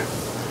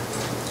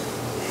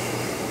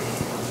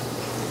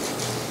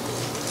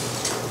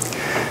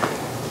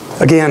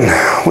 Again,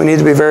 we need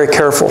to be very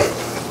careful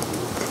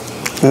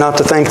not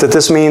to think that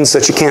this means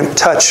that you can't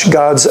touch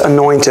God's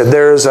anointed.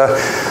 There's a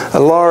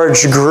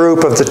large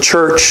group of the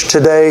church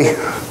today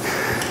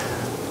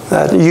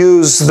that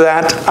use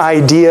that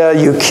idea.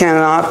 You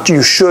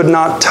should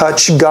not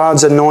touch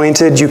God's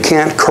anointed. You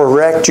can't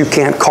correct, you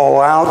can't call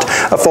out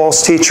a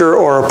false teacher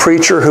or a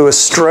preacher who is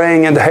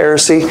straying into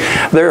heresy.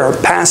 There are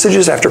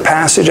passages after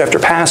passage after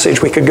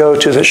passage we could go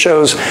to that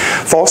shows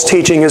false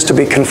teaching is to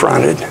be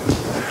confronted.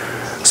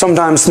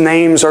 Sometimes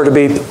names are to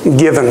be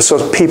given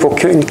so people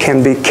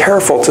can be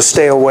careful to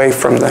stay away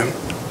from them.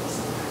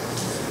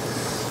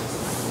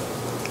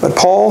 But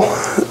Paul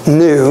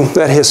knew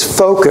that his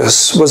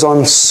focus was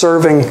on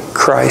serving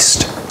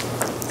Christ.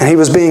 And he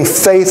was being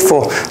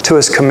faithful to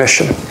his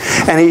commission.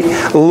 And he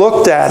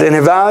looked at and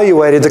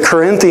evaluated the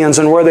Corinthians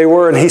and where they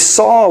were, and he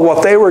saw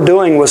what they were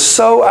doing was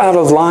so out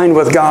of line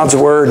with God's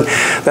word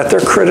that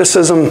their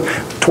criticism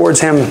towards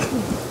him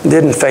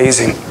didn't faze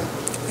him.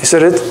 He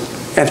said,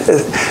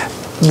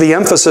 the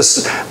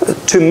emphasis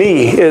to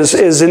me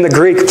is in the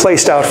Greek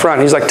placed out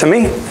front. He's like, to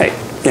me, hey,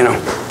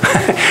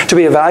 to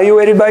be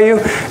evaluated by you,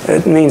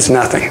 it means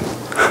nothing.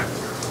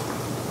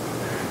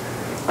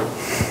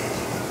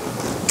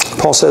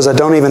 Paul says, I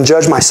don't even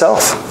judge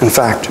myself, in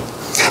fact.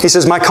 He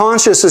says, my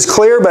conscience is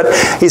clear, but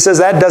he says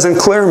that doesn't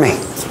clear me.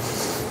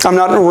 I'm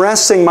not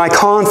resting my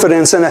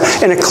confidence in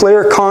a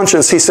clear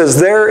conscience. He says,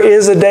 there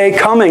is a day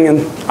coming,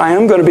 and I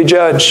am going to be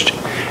judged.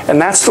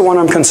 And that's the one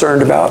I'm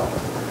concerned about.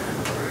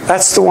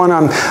 That's the one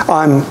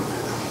I'm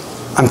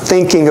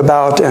thinking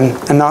about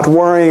and not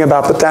worrying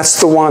about, but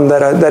that's the one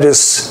that is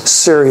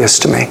serious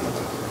to me.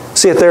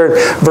 See it there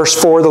in verse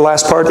 4, the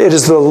last part. It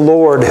is the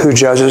Lord who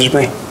judges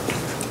me.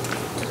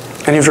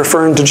 And he's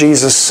referring to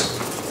Jesus.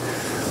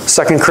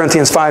 2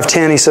 Corinthians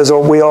 5:10, he says,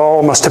 we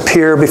all must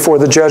appear before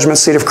the judgment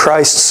seat of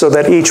Christ so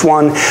that each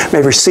one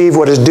may receive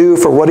what is due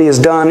for what he has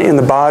done in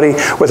the body,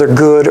 whether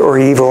good or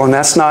evil. And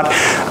that's not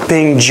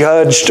being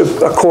judged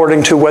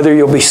according to whether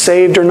you'll be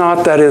saved or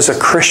not. That is a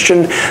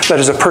Christian. That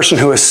is a person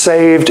who is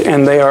saved,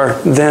 and they are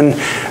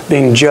then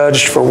being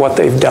judged for what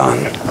they've done,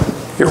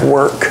 your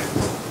work.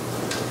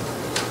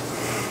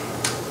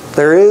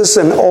 There is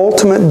an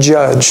ultimate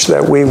judge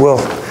that we will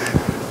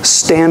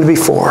stand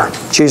before,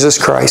 Jesus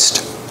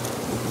Christ.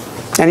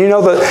 And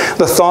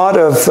the thought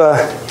of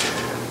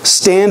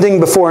standing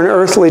before an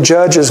earthly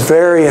judge is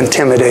very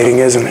intimidating,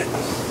 isn't it?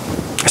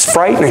 It's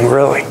frightening,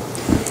 really.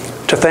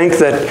 To think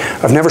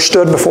that, I've never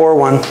stood before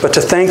one, but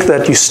to think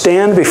that you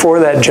stand before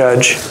that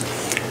judge,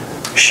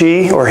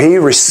 she or he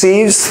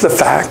receives the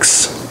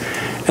facts,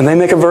 and they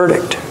make a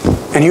verdict,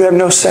 and you have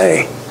no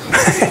say.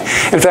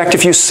 In fact,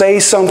 if you say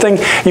something,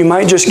 you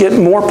might just get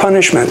more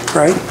punishment,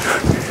 right?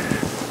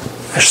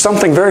 There's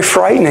something very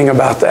frightening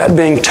about that,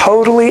 being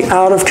totally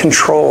out of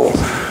control,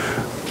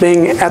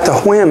 being at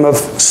the whim of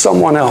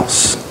someone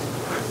else.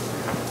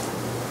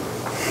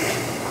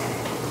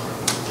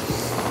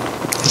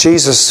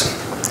 Jesus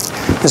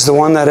is the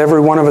one that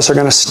every one of us are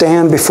going to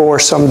stand before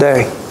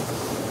someday.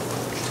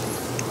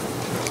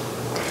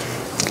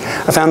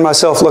 I found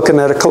myself looking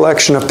at a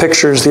collection of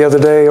pictures the other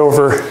day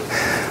over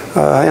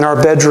in our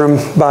bedroom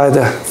by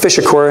the fish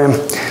aquarium.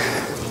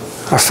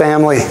 Our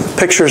family,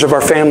 pictures of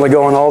our family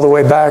going all the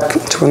way back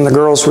to when the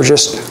girls were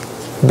just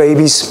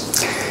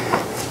babies.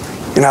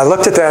 And I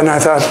looked at that and I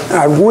thought,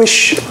 I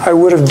wish I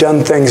would have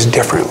done things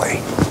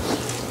differently.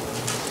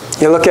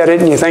 You look at it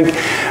and you think,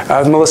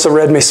 Melissa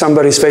read me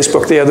somebody's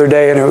Facebook the other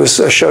day, and it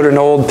was showed an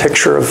old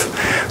picture of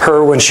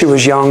her when she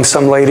was young,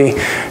 some lady,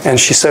 and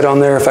she said on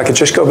there, if I could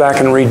just go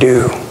back and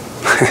redo.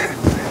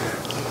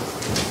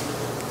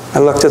 I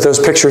looked at those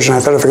pictures and I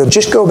thought, if I could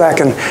just go back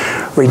and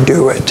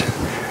redo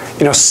it.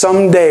 You know,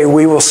 someday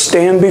we will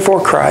stand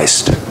before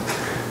Christ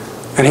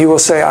and He will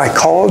say, I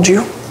called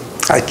you,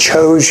 I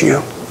chose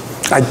you,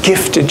 I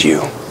gifted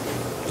you,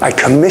 I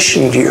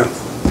commissioned you.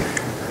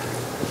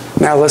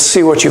 Now let's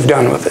see what you've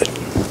done with it.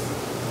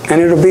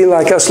 And it'll be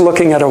like us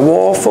looking at a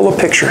wall full of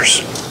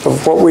pictures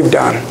of what we've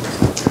done.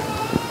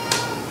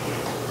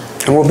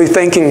 And we'll be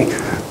thinking,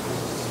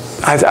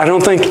 I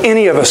don't think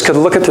any of us could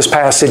look at this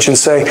passage and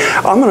say,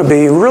 I'm going to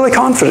be really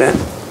confident.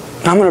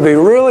 I'm going to be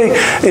really,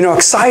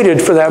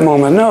 excited for that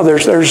moment. No,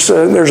 there's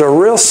a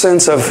real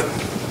sense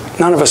of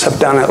none of us have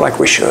done it like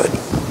we should.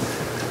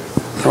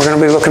 And we're going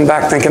to be looking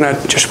back thinking, I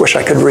just wish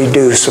I could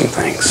redo some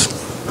things.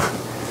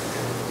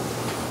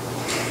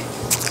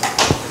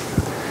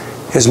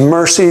 His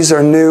mercies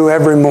are new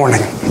every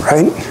morning,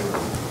 right?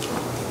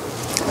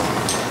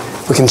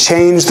 We can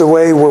change the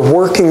way we're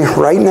working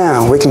right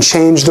now. We can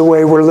change the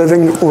way we're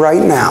living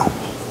right now.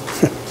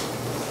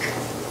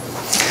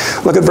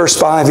 Look at verse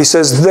 5. He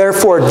says,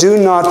 therefore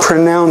do not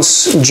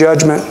pronounce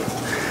judgment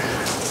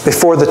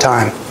before the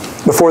time,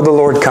 before the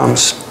Lord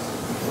comes,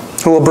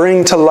 who will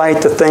bring to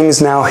light the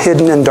things now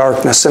hidden in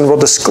darkness and will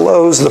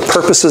disclose the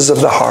purposes of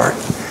the heart.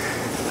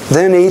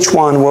 Then each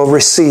one will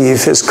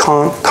receive his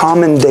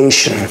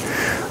commendation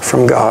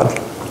from God.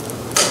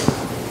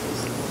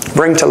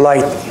 Bring to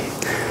light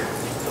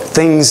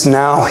things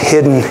now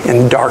hidden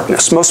in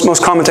darkness.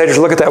 Most commentators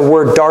look at that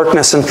word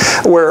darkness, and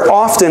where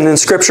often in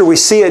Scripture we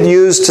see it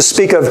used to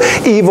speak of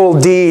evil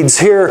deeds.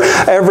 Here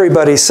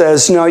everybody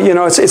says, no,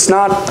 it's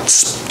not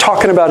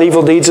talking about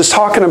evil deeds. It's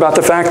talking about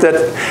the fact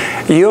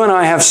that you and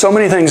I have so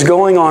many things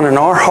going on in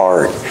our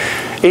heart,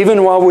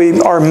 even while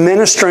we are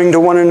ministering to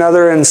one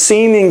another and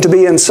seeming to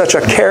be in such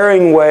a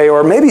caring way,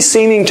 or maybe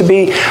seeming to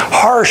be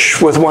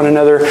harsh with one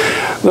another.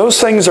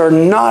 Those things are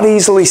not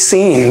easily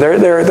seen.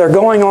 They're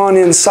going on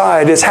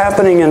inside. It's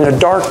happening in a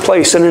dark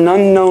place, in an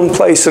unknown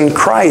place, and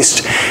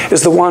Christ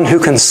is the one who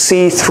can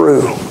see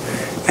through.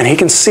 And He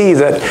can see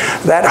that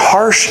that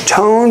harsh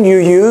tone you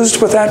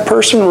used with that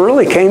person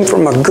really came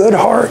from a good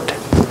heart.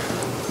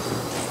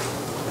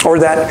 Or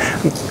that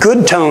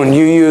good tone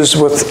you used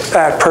with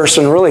that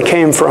person really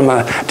came from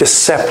a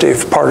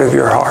deceptive part of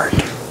your heart.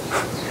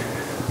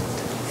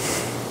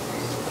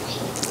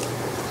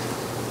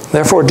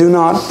 Therefore, do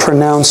not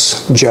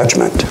pronounce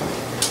judgment.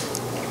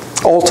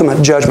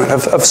 Ultimate judgment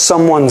of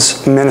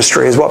someone's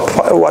ministry is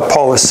what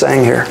Paul is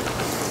saying here.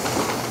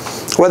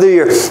 Whether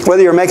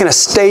you're making a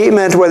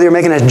statement, whether you're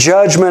making a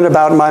judgment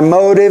about my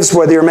motives,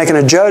 whether you're making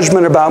a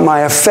judgment about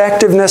my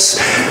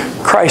effectiveness,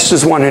 Christ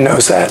is one who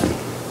knows that.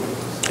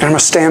 And I'm going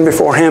to stand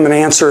before Him and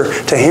answer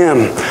to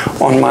Him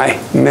on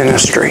my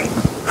ministry.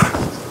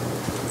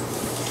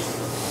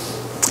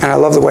 And I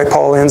love the way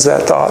Paul ends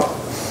that thought.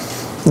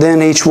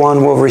 Then each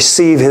one will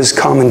receive his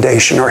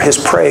commendation or his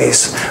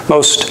praise.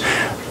 Most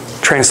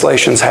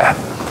translations have.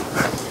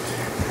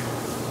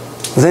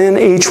 Then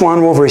each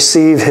one will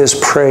receive his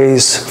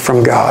praise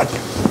from God.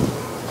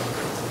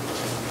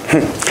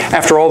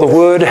 After all the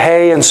wood,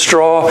 hay, and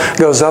straw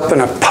goes up in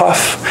a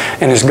puff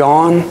and is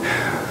gone,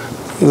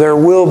 there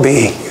will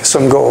be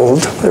some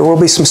gold, there will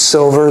be some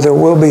silver, there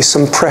will be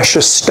some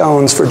precious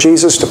stones for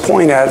Jesus to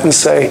point at and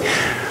say,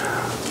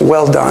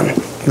 well done,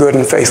 good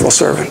and faithful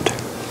servant.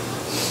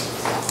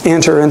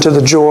 Enter into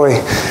the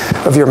joy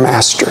of your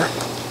master.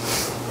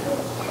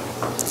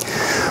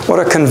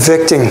 What a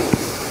convicting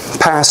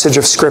passage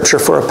of Scripture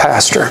for a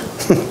pastor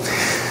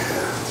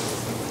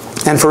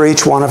and for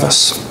each one of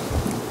us.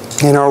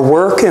 In our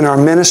work, in our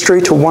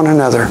ministry to one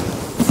another,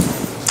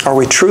 are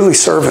we truly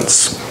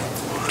servants?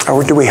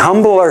 Or do we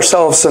humble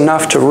ourselves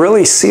enough to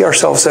really see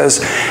ourselves as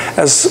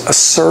a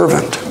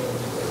servant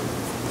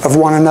of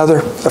one another,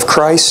 of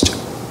Christ?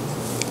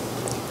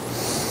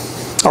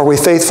 Are we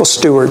faithful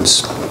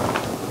stewards?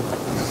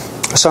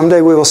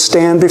 Someday we will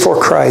stand before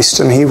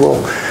Christ and He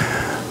will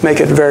make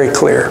it very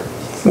clear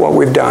what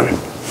we've done.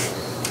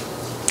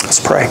 Let's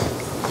pray.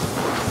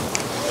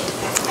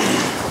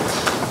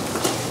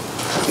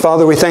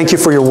 Father, we thank You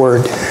for Your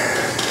Word.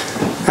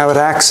 How it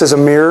acts as a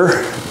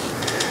mirror.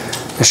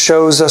 It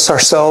shows us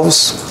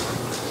ourselves.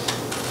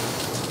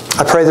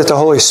 I pray that the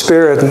Holy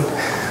Spirit,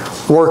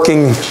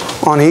 working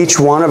on each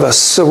one of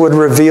us, would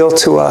reveal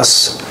to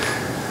us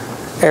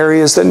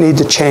areas that need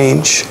to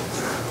change.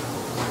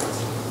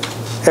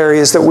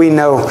 Areas that we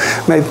know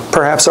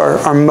perhaps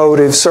our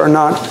motives are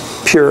not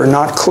pure,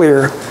 not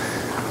clear.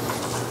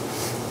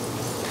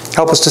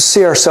 Help us to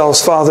see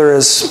ourselves, Father,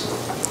 as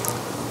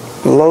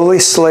lowly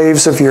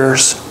slaves of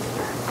Yours,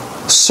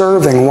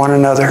 serving one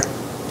another.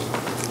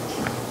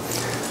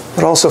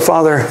 But also,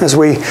 Father, as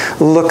we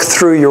look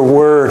through Your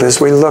Word, as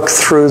we look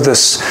through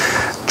this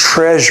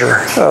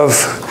treasure of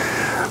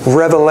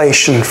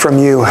revelation from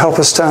you. Help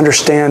us to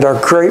understand our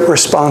great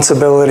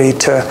responsibility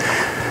to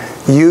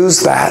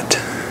use that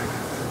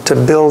to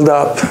build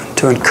up,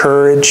 to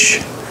encourage,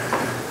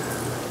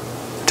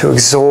 to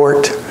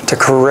exhort, to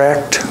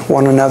correct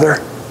one another.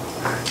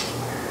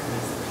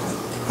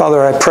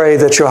 Father, I pray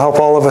that you'll help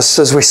all of us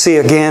as we see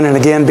again and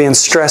again being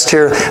stressed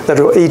here,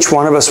 that each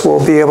one of us will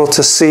be able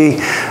to see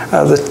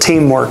the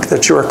teamwork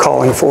that you are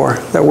calling for,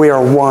 that we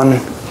are one,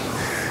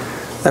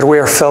 that we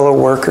are fellow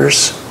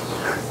workers,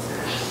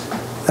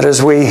 that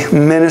as we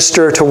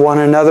minister to one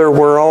another,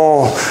 we're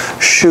all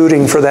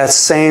shooting for that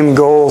same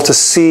goal to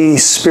see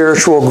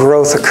spiritual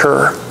growth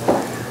occur.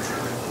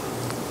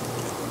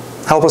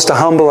 Help us to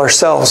humble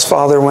ourselves,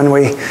 Father, when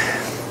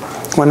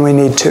we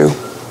need to.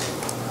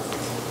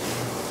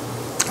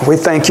 We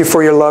thank you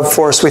for your love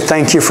for us. We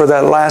thank you for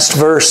that last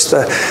verse,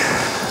 the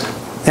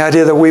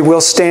idea that we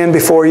will stand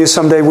before you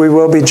someday, we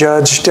will be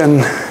judged,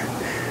 and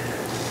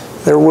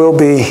there will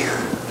be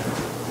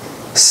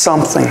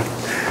something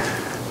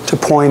to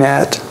point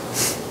at.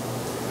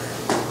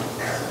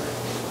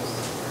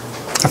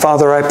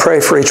 Father, I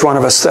pray for each one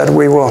of us that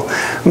we will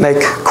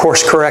make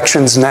course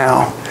corrections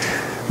now,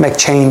 make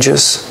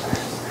changes,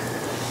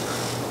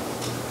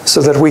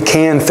 so that we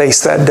can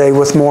face that day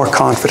with more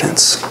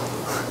confidence.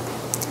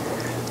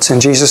 It's in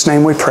Jesus'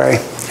 name we pray.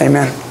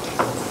 Amen.